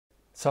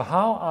So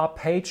how are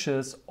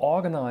pages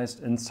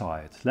organized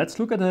inside? Let's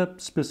look at a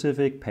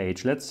specific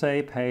page. Let's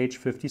say page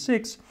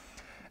 56.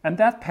 And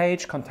that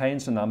page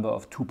contains a number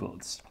of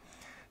tuples.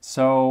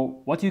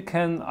 So what you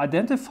can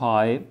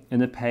identify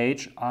in a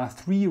page are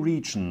three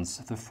regions.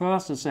 The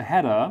first is a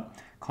header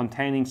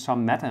containing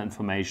some meta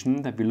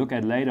information that we look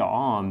at later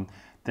on.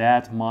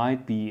 That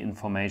might be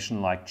information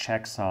like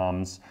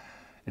checksums,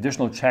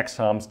 additional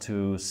checksums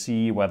to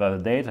see whether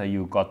the data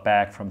you got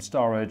back from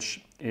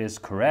storage is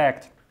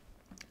correct,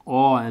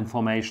 or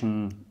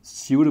information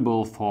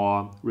suitable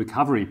for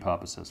recovery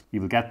purposes. We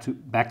will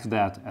get back to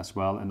that as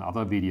well in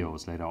other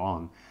videos later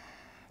on.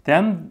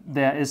 Then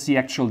there is the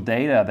actual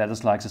data that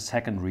is like the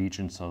second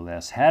region. So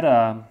there's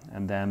header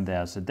and then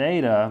there's the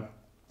data.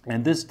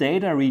 And this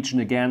data region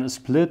again is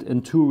split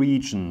in two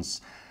regions.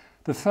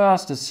 The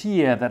first is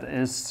here, that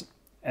is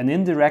an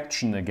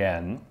indirection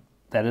again.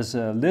 That is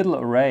a little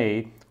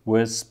array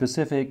with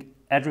specific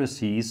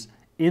addresses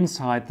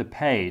inside the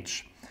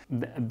page.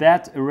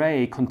 That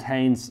array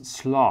contains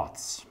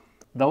slots.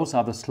 Those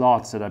are the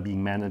slots that are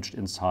being managed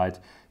inside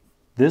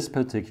this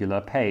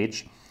particular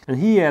page. And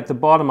here at the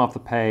bottom of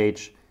the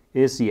page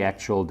is the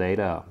actual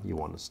data you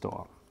want to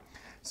store.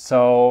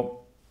 So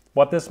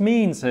what this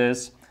means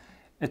is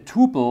a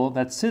tuple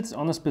that sits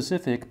on a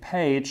specific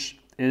page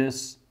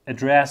is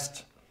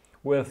addressed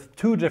with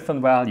two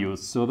different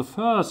values. So the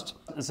first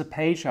is a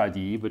page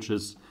ID, which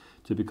is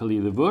typically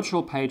the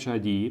virtual page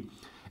ID.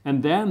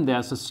 And then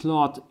there's a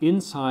slot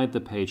inside the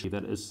page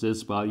that is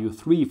this value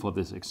 3 for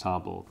this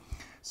example.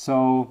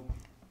 So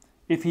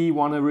if we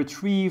want to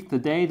retrieve the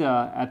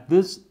data at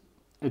this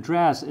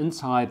address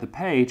inside the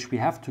page, we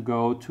have to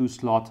go to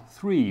slot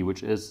 3,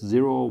 which is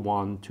 0,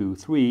 1, 2,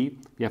 3.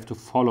 We have to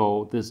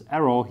follow this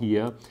arrow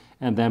here,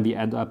 and then we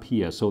end up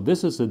here. So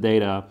this is the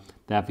data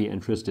that we're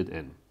interested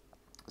in.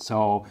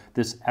 So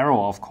this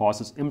arrow, of course,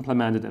 is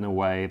implemented in a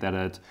way that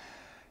it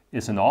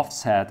is an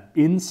offset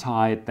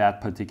inside that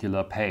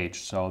particular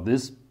page. So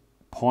this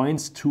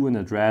points to an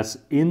address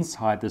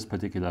inside this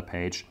particular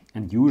page,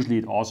 and usually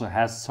it also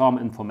has some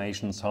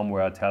information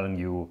somewhere telling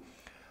you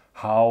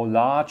how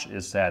large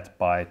is that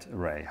byte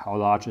array, how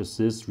large is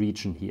this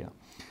region here.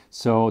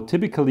 So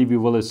typically we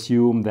will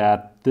assume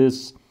that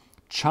this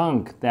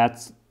chunk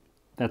that's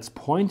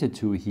pointed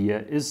to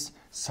here is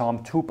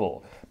some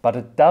tuple, but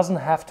it doesn't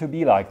have to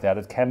be like that.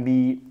 It can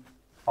be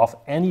of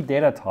any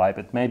data type.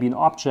 It may be an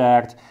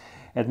object,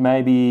 it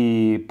may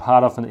be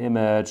part of an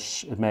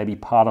image, it may be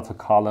part of a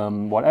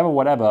column,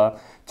 whatever.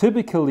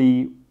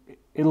 Typically,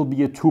 it'll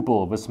be a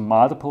tuple with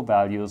multiple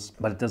values,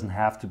 but it doesn't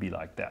have to be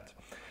like that.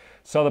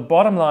 So the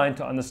bottom line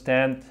to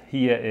understand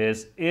here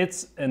is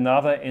it's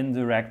another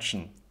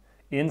indirection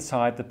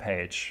inside the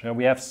page. Now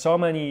we have so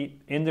many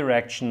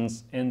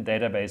indirections in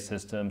database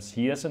systems.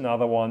 Here's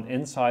another one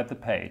inside the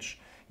page.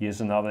 Here's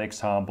another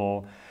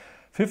example.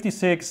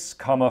 56,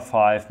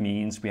 5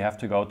 means we have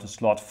to go to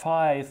slot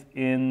 5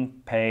 in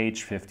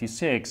page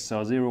 56.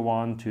 So 0,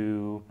 1,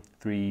 2,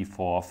 3,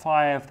 4,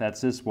 5, that's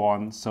this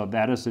one. So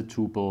that is a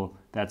tuple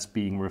that's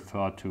being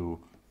referred to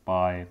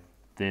by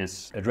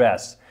this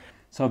address.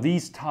 So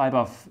these type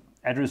of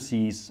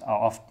addresses are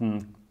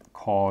often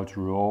called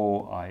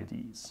row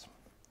IDs.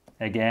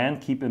 Again,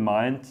 keep in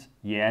mind,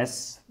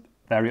 yes,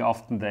 very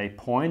often they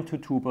point to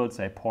tuples,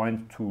 they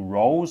point to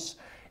rows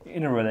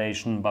in a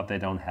relation, but they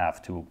don't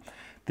have to.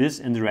 This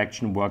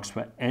indirection works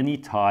for any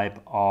type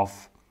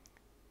of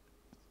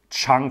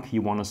chunk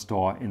you want to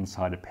store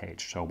inside a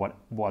page. So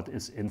what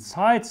is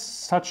inside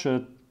such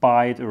a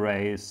byte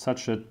array,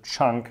 such a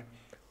chunk,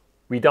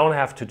 we don't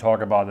have to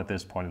talk about at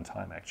this point in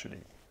time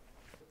actually.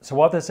 So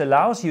what this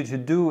allows you to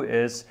do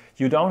is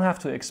you don't have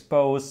to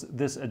expose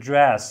this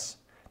address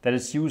that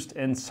is used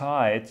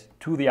inside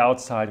to the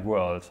outside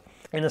world.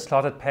 In a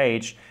slotted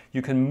page,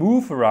 you can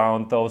move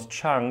around those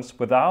chunks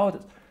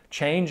without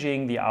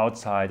changing the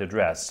outside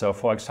address. So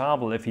for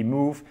example, if we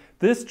move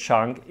this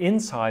chunk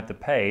inside the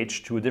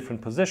page to a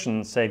different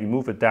position, say we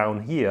move it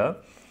down here,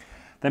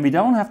 then we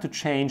don't have to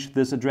change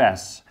this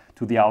address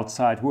to the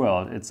outside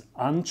world. It's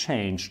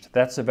unchanged.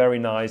 That's a very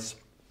nice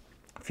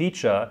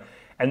feature.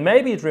 And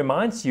maybe it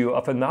reminds you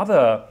of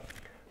another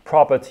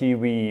property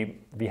we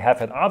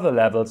have at other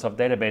levels of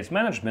database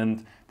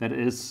management, that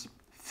is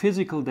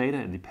physical data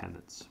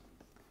independence.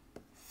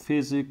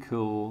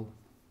 Physical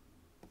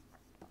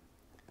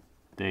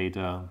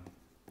data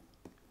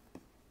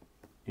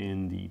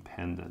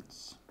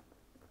independence.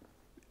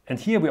 And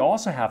here we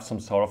also have some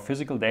sort of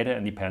physical data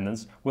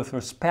independence with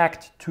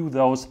respect to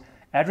those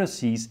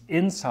addresses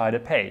inside a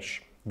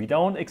page. We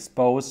don't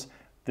expose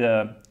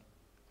the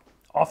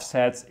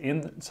offsets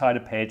inside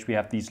a page. We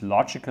have these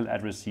logical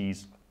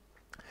addresses.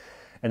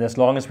 And as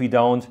long as we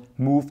don't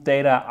move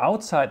data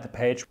outside the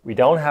page, we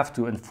don't have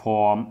to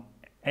inform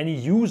any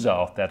user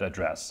of that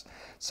address.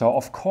 So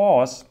of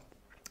course,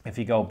 if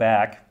we go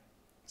back,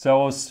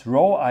 those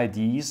row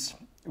IDs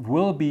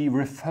will be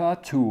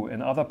referred to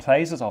in other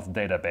places of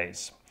the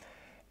database.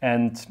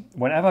 And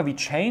whenever we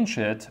change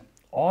it,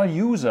 all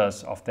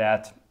users of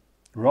that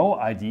row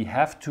ID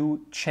have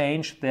to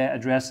change their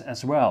address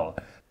as well.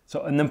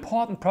 So an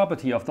important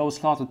property of those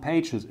slotted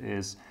pages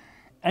is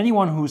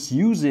anyone who's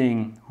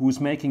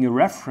making a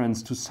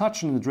reference to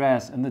such an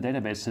address in the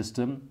database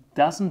system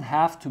doesn't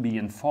have to be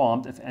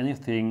informed if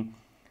anything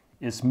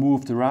is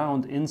moved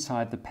around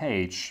inside the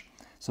page.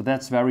 So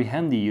that's very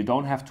handy. You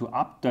don't have to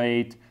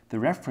update the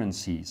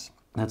references.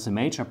 That's a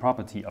major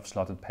property of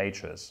slotted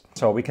pages.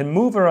 So we can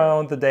move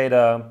around the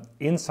data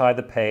inside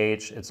the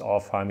page. It's all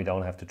fine. We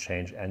don't have to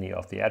change any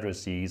of the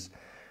addresses.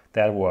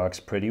 That works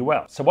pretty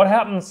well. So what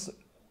happens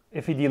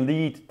if we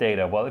delete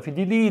data? Well, if we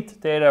delete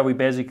data, we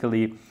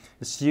basically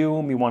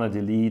assume we want to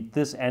delete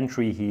this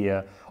entry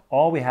here.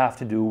 All we have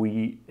to do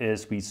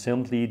is we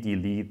simply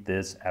delete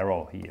this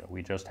arrow here.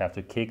 We just have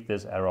to kick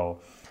this arrow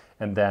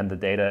and then the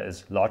data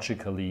is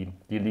logically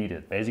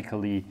deleted.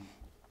 Basically,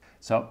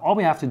 so all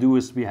we have to do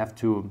is we have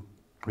to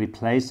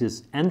replace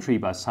this entry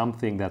by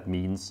something that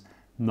means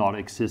not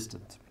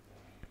existent.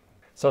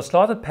 So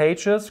slotted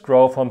pages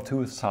grow from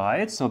two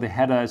sides. So the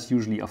header is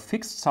usually a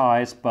fixed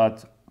size,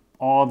 but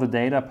all the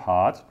data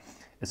part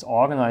is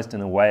organized in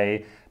a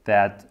way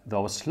that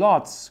those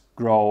slots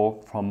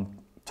grow from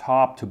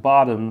top to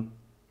bottom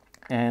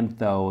and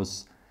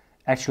those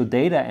actual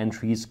data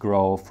entries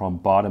grow from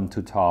bottom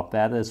to top.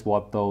 That is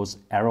what those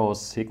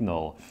arrows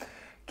signal.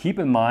 Keep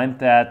in mind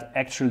that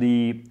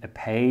actually a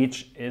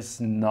page is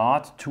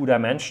not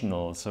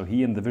two-dimensional. So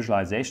here in the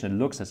visualization, it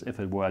looks as if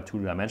it were a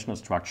two-dimensional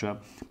structure,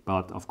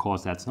 but of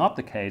course that's not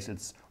the case.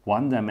 It's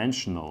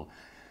one-dimensional.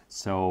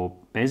 So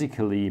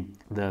basically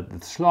the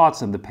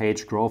slots in the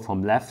page grow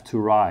from left to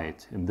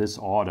right in this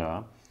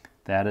order.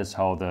 That is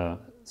how the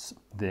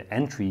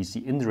entries,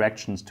 the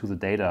indirections to the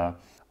data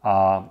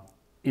are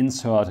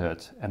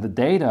inserted. And the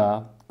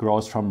data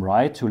grows from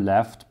right to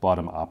left,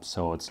 bottom up.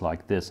 So it's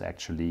like this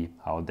actually,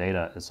 how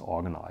data is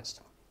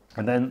organized.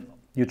 And then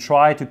you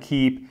try to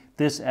keep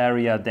this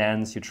area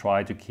dense, you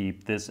try to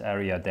keep this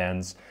area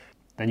dense,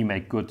 then you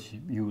make good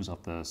use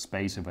of the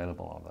space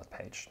available on that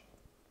page.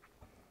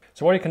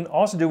 So what you can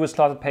also do with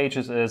slotted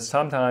pages is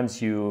sometimes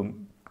you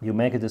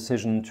make a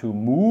decision to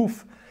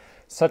move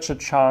such a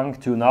chunk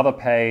to another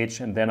page,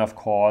 and then of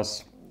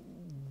course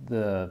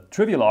the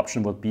trivial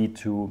option would be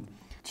to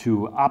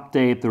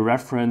update the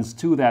reference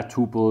to that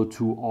tuple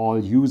to all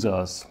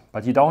users.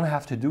 But you don't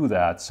have to do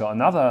that. So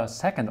another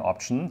second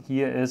option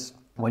here is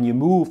when you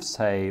move,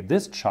 say,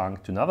 this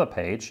chunk to another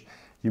page,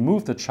 you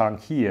move the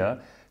chunk here,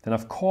 then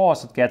of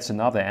course it gets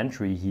another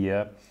entry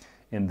here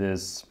in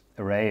this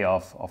array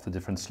of the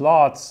different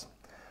slots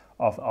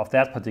of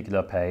that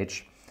particular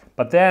page.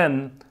 But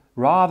then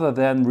rather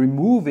than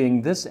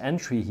removing this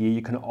entry here,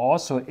 you can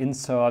also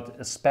insert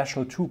a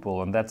special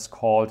tuple, and that's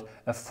called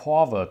a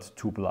forward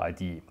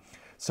tuple-ID.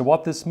 So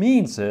what this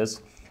means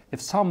is,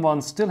 if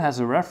someone still has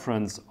a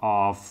reference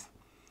of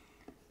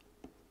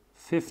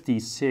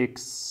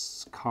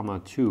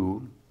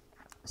 56,2,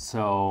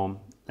 so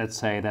let's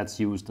say that's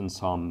used in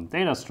some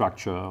data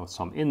structure or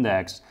some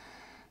index,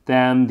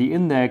 then the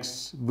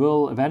index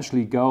will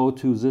eventually go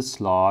to this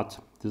slot.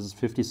 This is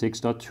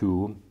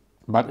 56.2,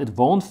 but it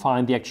won't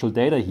find the actual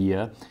data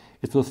here.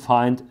 It will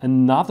find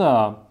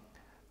another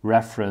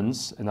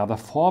reference, another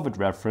forward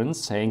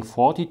reference saying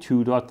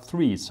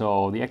 42.3.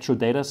 So the actual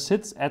data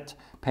sits at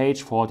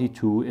page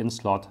 42 in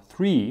slot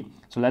 3.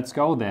 So let's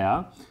go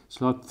there.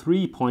 Slot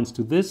 3 points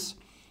to this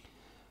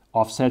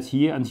offset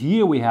here, and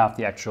here we have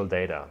the actual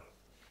data.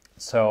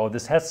 So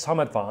this has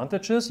some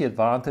advantages. The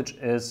advantage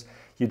is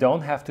you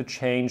don't have to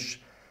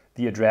change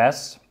the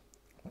address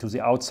to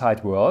the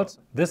outside world.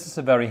 This is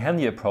a very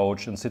handy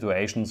approach in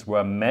situations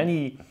where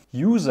many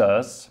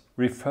users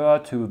refer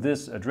to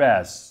this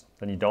address.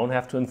 Then you don't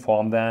have to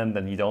inform them,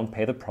 then you don't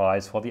pay the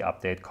price for the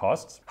update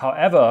costs.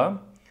 However,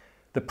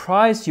 the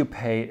price you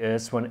pay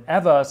is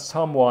whenever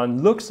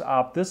someone looks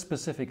up this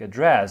specific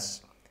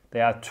address,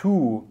 there are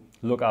two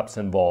lookups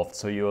involved.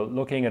 So you're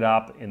looking it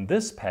up in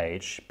this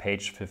page,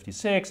 page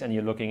 56, and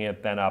you're looking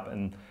it then up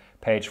in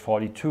page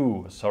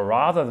 42. So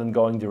rather than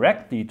going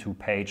directly to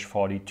page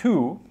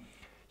 42,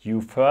 you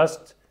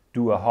first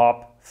do a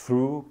hop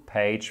through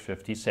page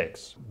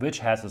 56, which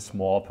has a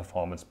small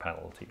performance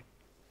penalty.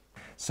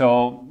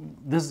 So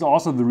this is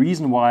also the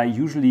reason why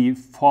usually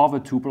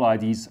forward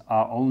tuple-IDs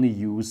are only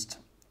used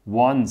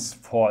once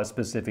for a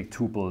specific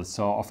tuple.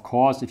 So of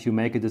course, if you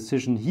make a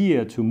decision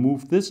here to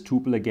move this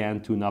tuple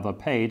again to another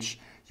page,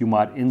 you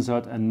might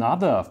insert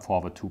another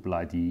forward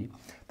tuple-ID.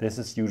 This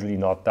is usually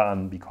not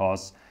done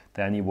because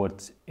then you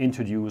would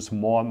introduce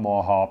more and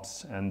more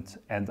hops and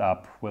end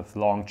up with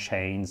long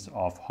chains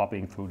of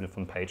hopping through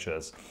different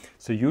pages.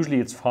 So usually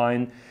it's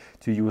fine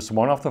to use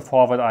one of the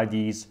forward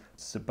IDs,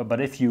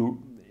 but if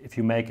you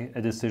make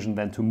a decision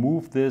then to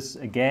move this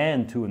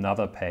again to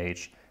another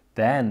page,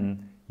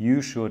 then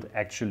you should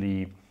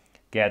actually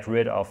get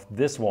rid of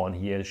this one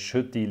here,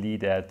 should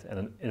delete it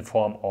and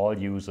inform all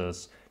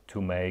users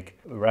to make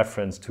a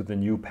reference to the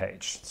new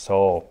page.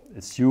 So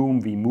assume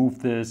we move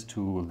this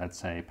to, let's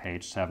say,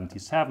 page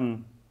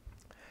 77.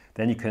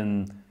 Then you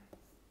can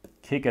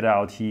kick it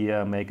out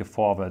here, make a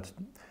forward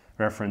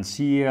reference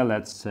here.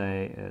 Let's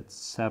say it's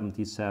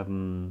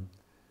 77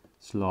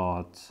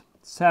 slot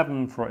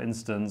 7, for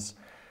instance.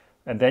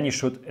 And then you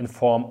should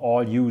inform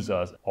all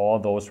users. All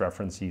those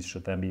references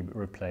should then be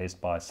replaced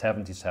by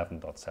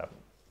 77.7.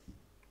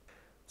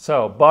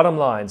 So, bottom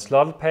line,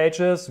 slotted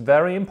pages,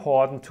 very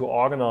important to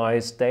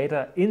organize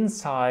data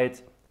inside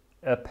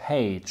a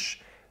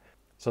page.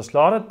 So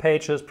slotted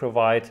pages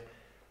provide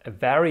a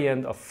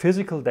variant of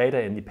physical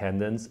data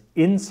independence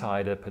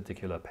inside a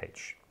particular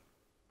page.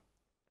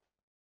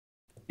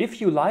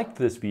 If you liked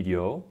this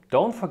video,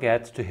 don't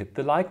forget to hit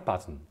the like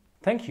button.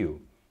 Thank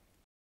you.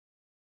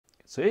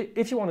 So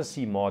if you want to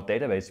see more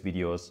database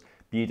videos,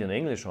 be it in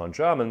English or in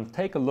German,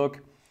 take a look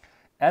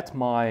at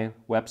my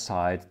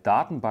website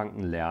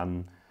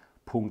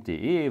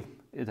datenbankenlernen.de.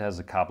 It has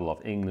a couple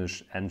of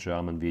English and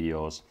German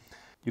videos.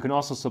 You can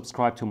also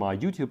subscribe to my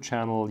YouTube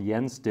channel,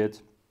 Jens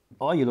did,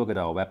 or you look at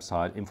our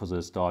website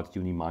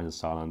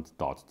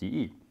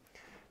infosys.uni-saarland.de.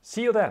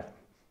 See you there!